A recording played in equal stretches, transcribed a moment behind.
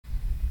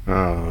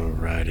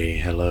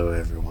Alrighty, hello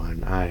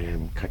everyone. I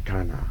am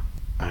Katana.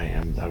 I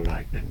am the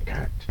lightning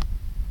cat.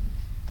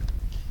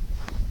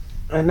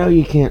 I know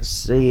you can't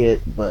see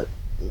it, but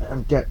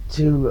I've got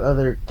two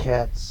other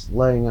cats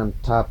laying on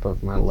top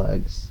of my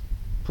legs.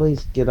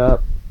 Please get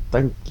up.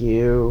 Thank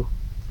you.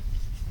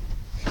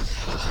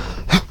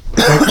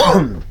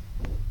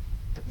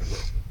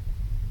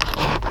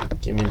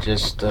 Give me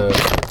just a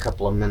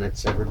couple of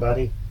minutes,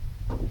 everybody.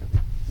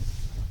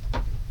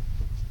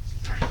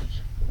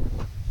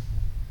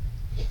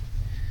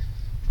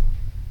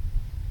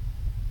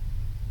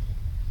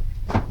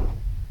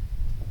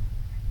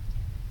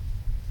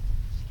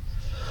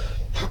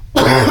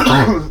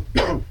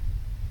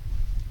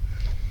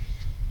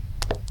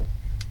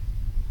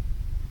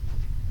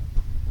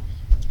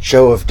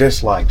 Show of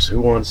dislikes.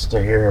 Who wants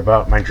to hear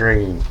about my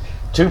dream?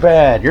 Too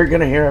bad, you're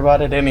gonna hear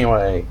about it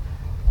anyway.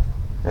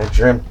 I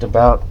dreamt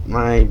about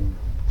my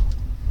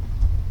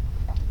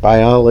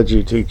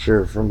biology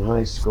teacher from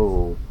high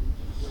school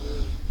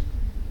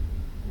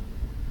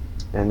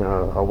and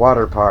a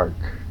water park.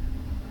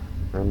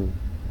 And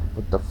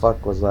what the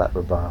fuck was that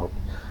about?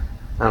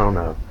 I don't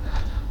know.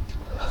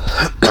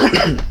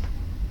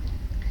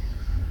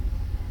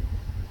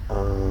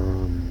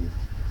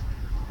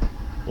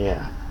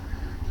 Yeah.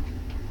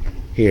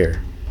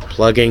 Here,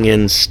 plugging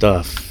in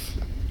stuff.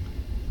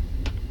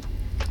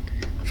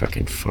 If I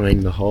can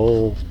find the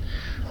hole.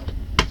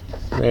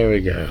 There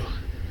we go.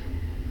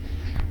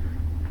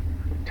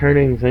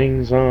 Turning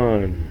things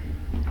on.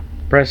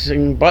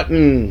 Pressing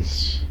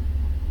buttons.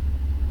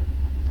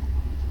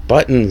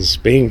 Buttons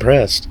being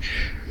pressed.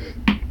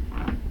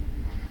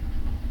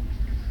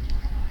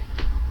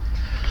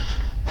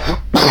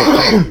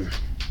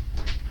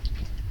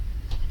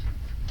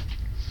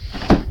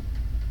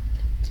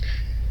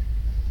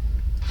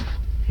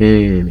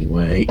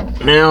 Anyway,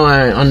 now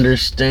I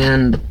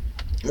understand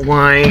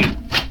why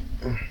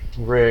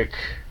Rick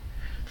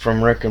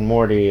from Rick and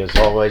Morty is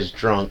always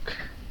drunk.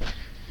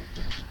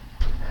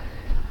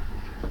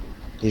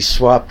 He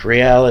swapped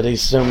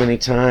realities so many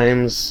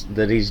times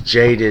that he's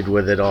jaded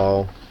with it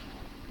all.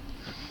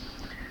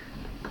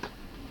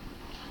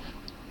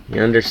 He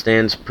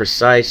understands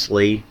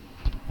precisely,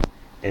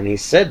 and he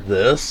said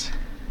this,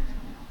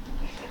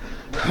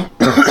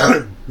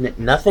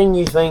 nothing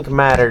you think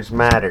matters.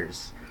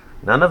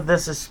 None of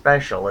this is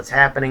special. It's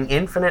happening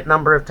infinite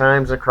number of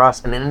times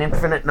across an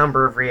infinite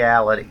number of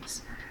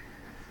realities.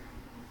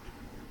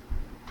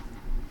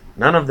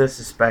 None of this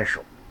is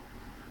special.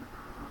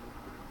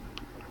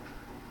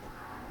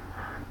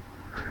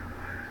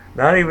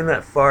 Not even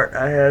that fart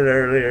I had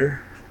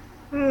earlier.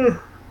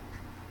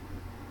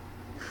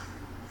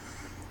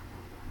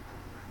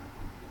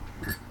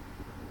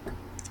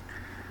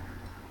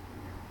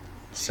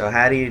 So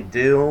how do you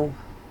deal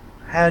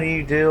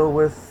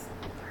with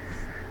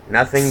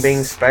nothing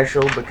being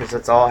special because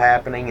it's all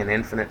happening an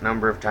infinite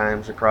number of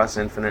times across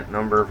infinite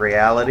number of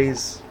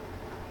realities?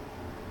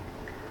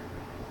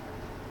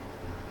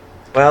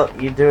 Well,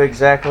 you do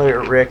exactly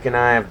what Rick and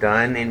I have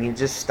done, and you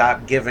just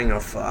stop giving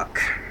a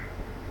fuck.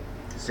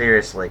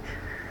 Seriously.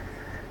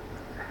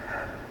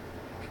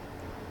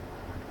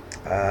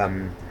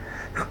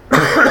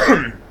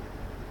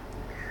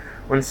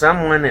 When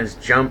someone is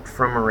jumped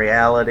from a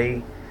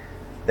reality,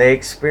 they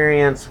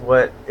experience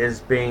what is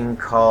being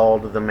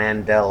called the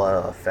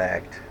Mandela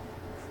effect.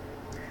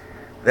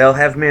 They'll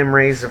have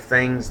memories of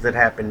things that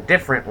happen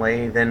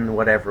differently than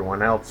what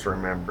everyone else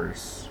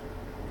remembers.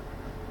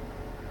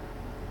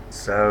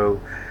 So,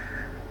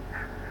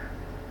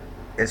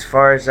 as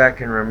far as I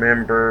can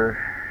remember,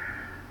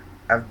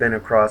 I've been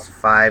across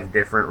 5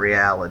 different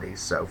realities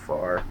so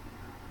far.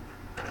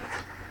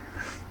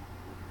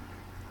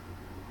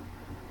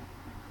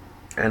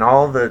 And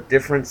all the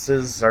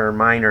differences are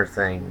minor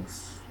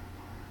things.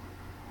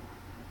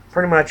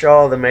 Pretty much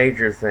all the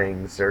major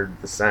things are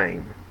the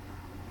same.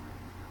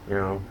 You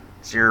know,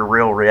 it's your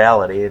real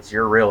reality. It's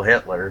your real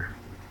Hitler.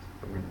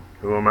 I mean,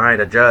 who am I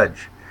to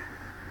judge?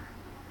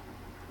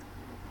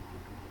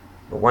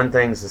 But one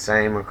thing's the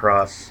same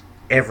across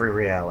every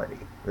reality.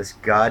 This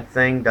God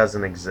thing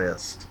doesn't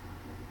exist.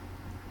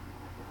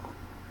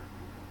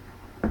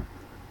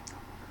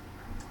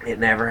 It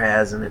never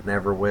has and it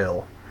never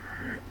will.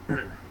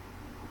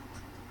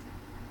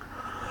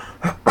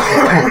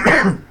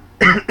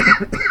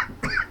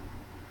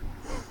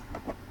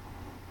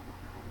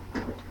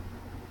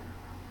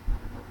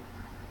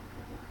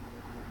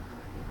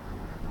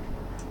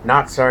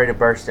 Not sorry to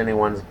burst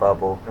anyone's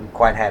bubble. I'm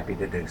quite happy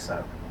to do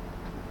so.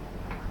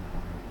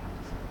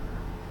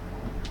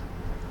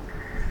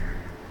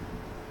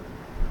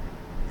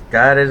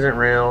 God isn't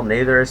real,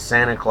 neither is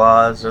Santa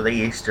Claus or the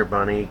Easter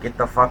Bunny. Get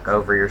the fuck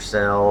over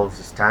yourselves.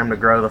 It's time to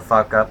grow the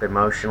fuck up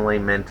emotionally,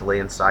 mentally,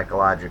 and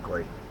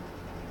psychologically.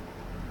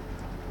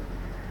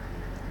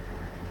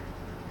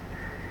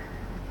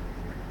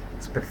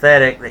 It's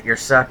pathetic that you're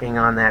sucking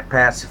on that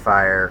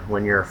pacifier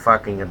when you're a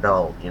fucking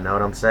adult. You know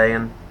what I'm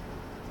saying?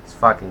 It's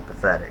fucking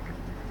pathetic.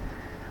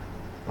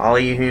 All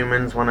you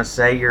humans want to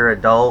say you're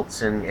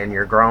adults and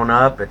you're grown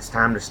up. It's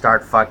time to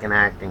start fucking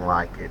acting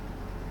like it.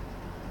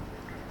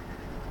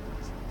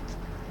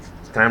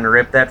 Time to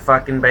rip that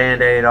fucking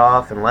band-aid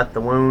off and let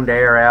the wound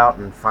air out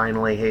and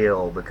finally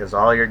heal, because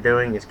all you're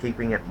doing is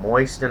keeping it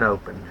moist and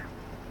open.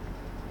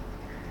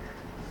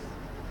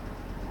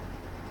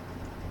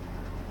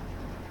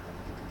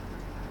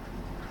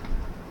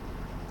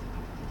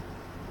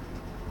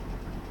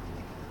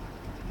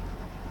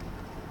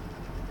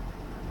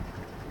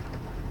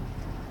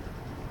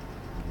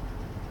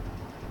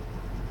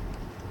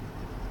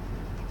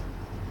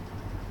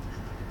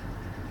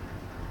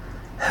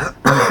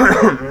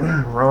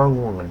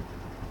 Wrong one.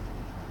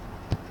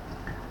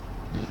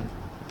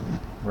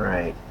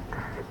 Right.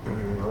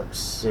 Let's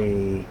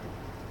see.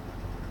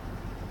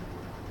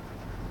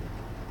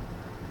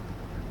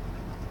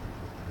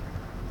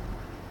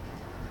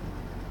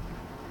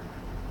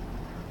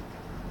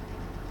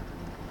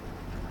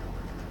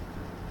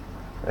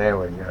 There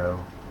we go.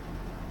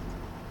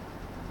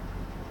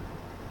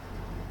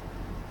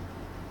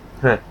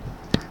 Huh.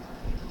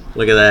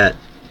 Look at that.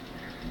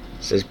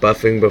 It says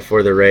buffing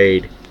before the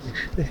raid.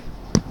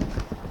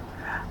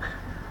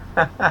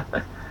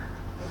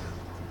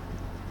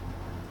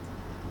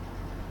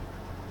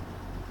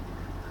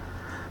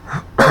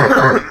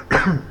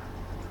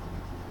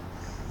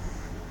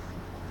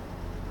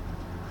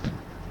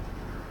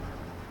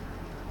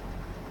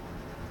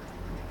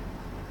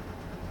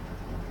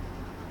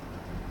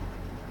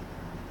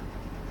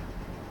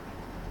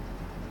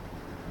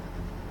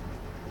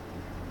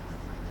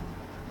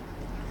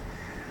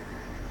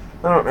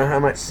 I don't know how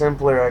much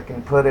simpler I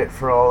can put it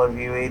for all of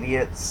you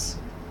idiots,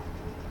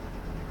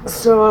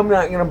 so I'm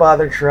not gonna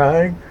bother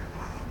trying.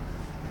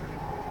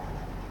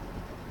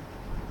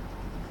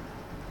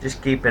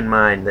 Just keep in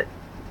mind that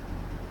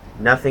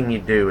nothing you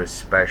do is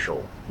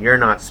special. You're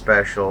not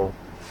special.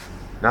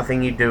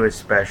 Nothing you do is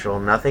special.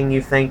 Nothing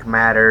you think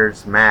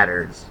matters,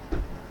 matters.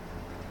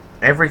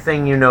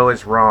 Everything you know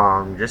is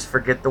wrong. Just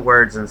forget the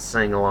words and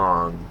sing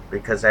along,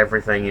 because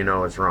everything you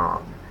know is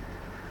wrong.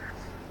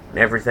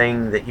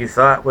 Everything that you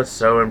thought was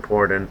so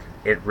important,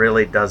 it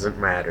really doesn't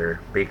matter,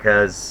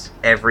 because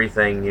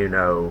everything you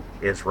know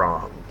is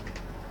wrong.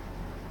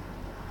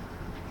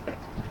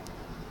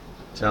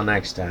 Till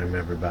next time,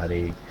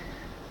 everybody.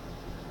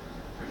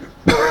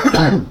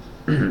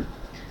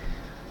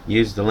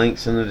 Use the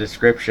links in the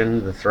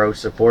description to throw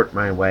support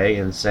my way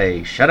and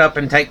say, "Shut up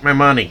and take my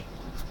money."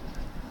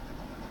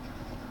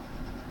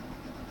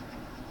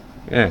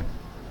 Yeah.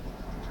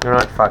 You know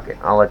what? Fuck it.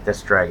 I'll let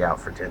this drag out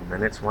for 10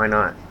 minutes. Why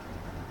not?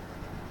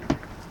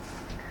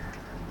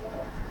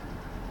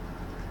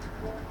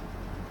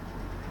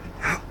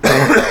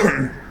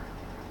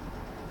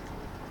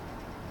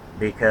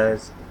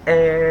 Because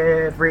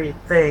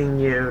everything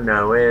you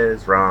know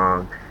is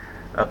wrong.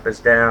 Up is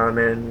down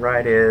and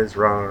right is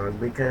wrong.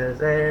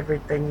 Because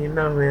everything you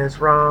know is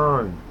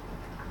wrong.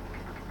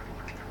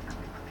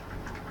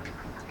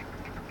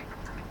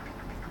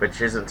 Which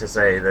isn't to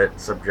say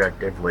that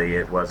subjectively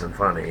it wasn't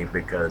funny,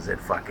 because it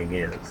fucking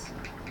is.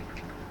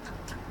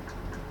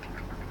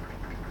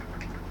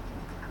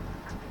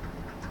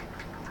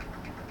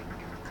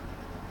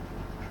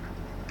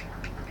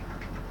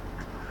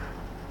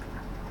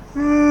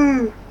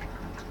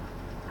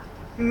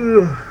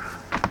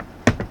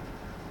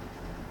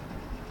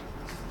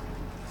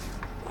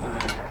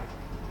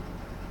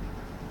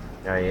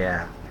 Oh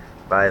yeah,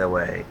 by the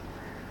way,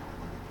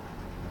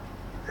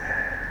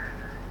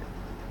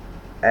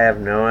 I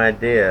have no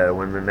idea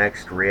when the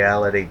next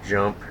reality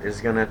jump is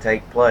gonna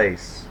take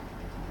place.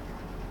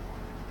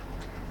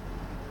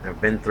 I've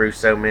been through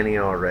so many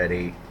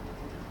already,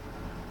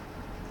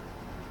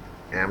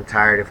 and I'm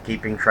tired of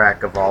keeping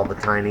track of all the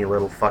tiny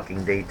little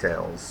fucking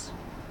details.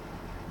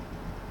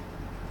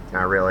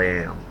 I really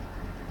am.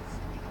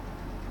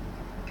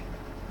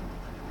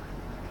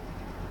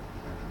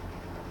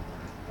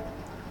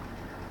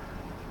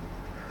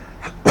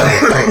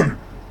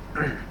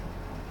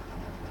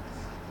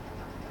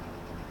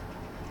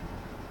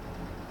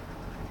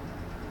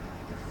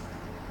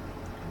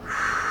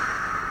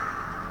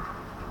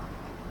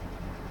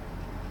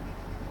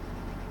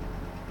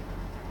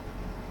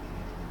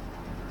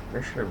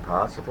 Mission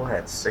Impossible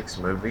had 6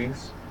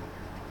 movies?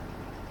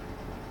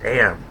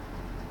 Damn.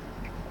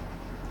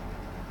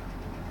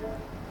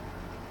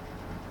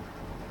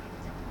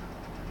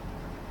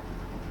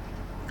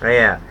 Oh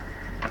yeah.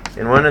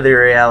 In one of the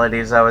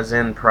realities I was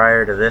in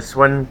prior to this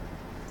one,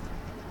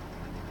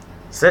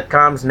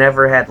 sitcoms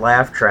never had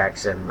laugh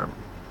tracks in them.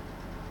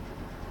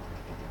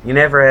 You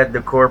never had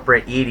the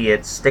corporate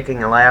idiots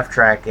sticking a laugh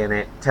track in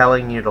it,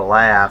 telling you to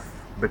laugh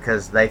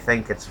because they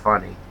think it's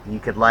funny. You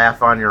could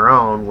laugh on your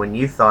own when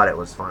you thought it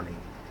was funny.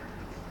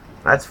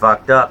 That's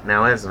fucked up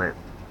now, isn't it?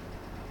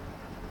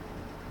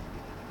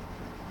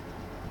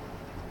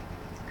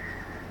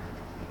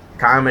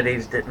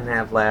 Comedies didn't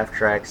have laugh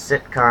tracks.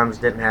 Sitcoms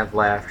didn't have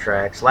laugh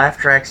tracks. Laugh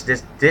tracks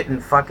just didn't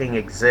fucking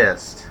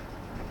exist.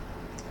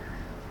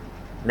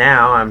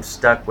 Now I'm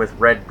stuck with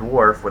Red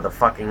Dwarf with a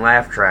fucking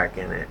laugh track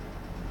in it.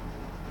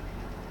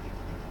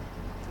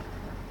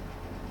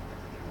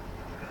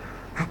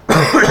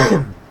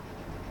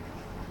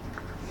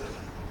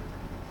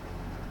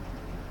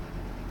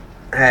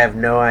 I have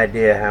no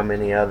idea how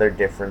many other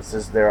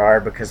differences there are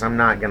because I'm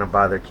not going to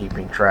bother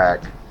keeping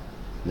track.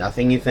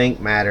 Nothing you think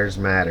matters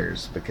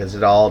because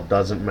it all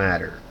doesn't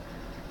matter.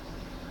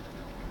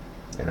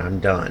 And I'm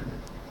done.